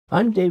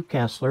I'm Dave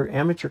Casler,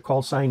 amateur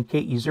call sign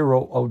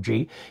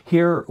KE0OG,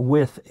 here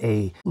with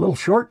a little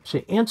short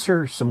to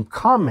answer some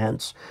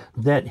comments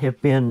that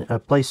have been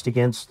placed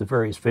against the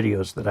various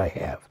videos that I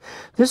have.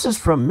 This is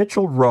from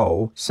Mitchell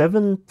Rowe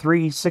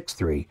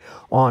 7363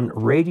 on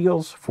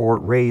radials for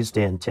raised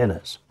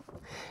antennas.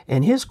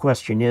 And his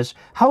question is,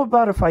 how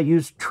about if I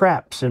use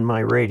traps in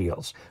my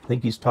radials? I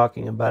think he's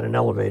talking about an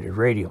elevated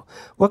radial.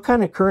 What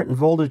kind of current and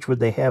voltage would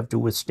they have to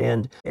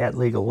withstand at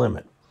legal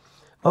limit?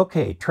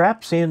 Okay,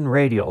 traps in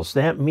radials.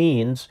 That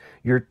means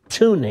you're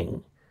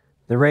tuning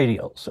the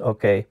radials,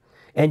 okay?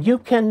 And you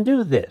can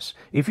do this.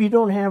 If you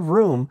don't have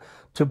room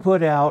to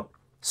put out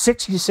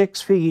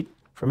 66 feet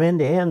from end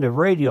to end of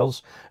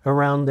radials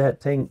around that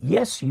thing,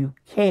 yes, you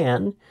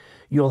can.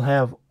 You'll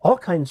have all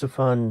kinds of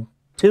fun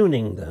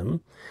tuning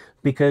them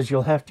because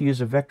you'll have to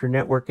use a vector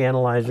network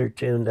analyzer,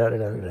 tune,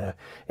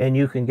 and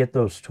you can get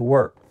those to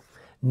work.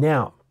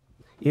 Now,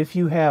 if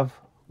you have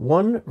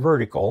one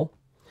vertical,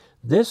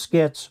 this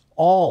gets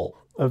all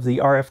of the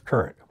RF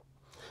current.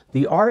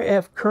 The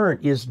RF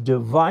current is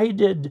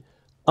divided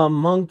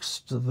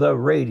amongst the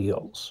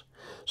radials.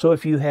 So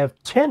if you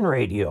have 10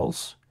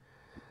 radials,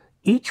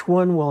 each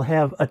one will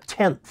have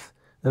 1/10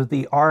 of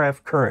the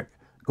RF current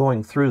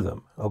going through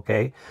them,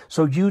 okay?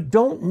 So you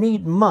don't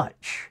need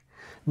much.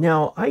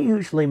 Now, I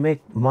usually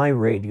make my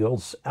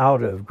radials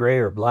out of gray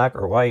or black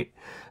or white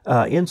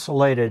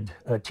insulated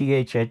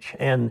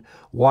THHN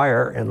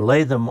wire and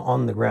lay them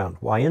on the ground.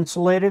 Why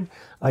insulated?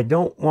 I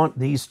don't want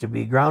these to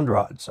be ground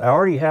rods. I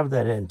already have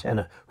that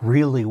antenna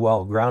really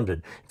well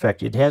grounded. In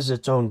fact, it has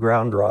its own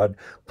ground rod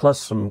plus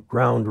some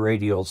ground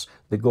radials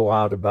that go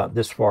out about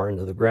this far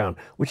into the ground,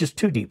 which is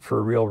too deep for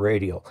a real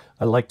radial.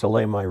 I like to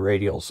lay my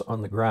radials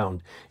on the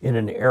ground in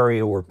an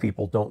area where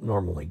people don't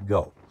normally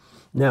go.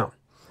 Now,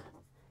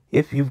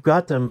 if you've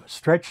got them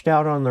stretched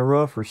out on the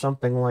roof or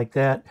something like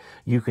that,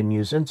 you can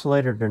use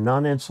insulated or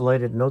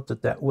non-insulated. Note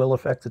that that will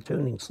affect the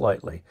tuning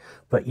slightly.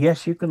 But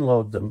yes, you can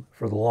load them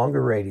for the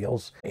longer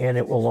radials, and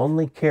it will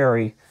only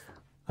carry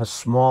a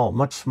small,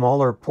 much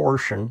smaller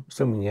portion,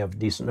 assuming you have a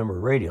decent number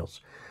of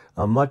radials,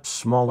 a much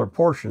smaller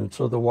portion,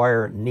 so the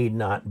wire need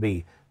not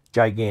be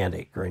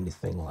gigantic or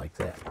anything like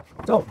that.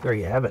 So there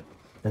you have it.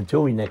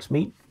 Until we next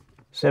meet,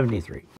 73.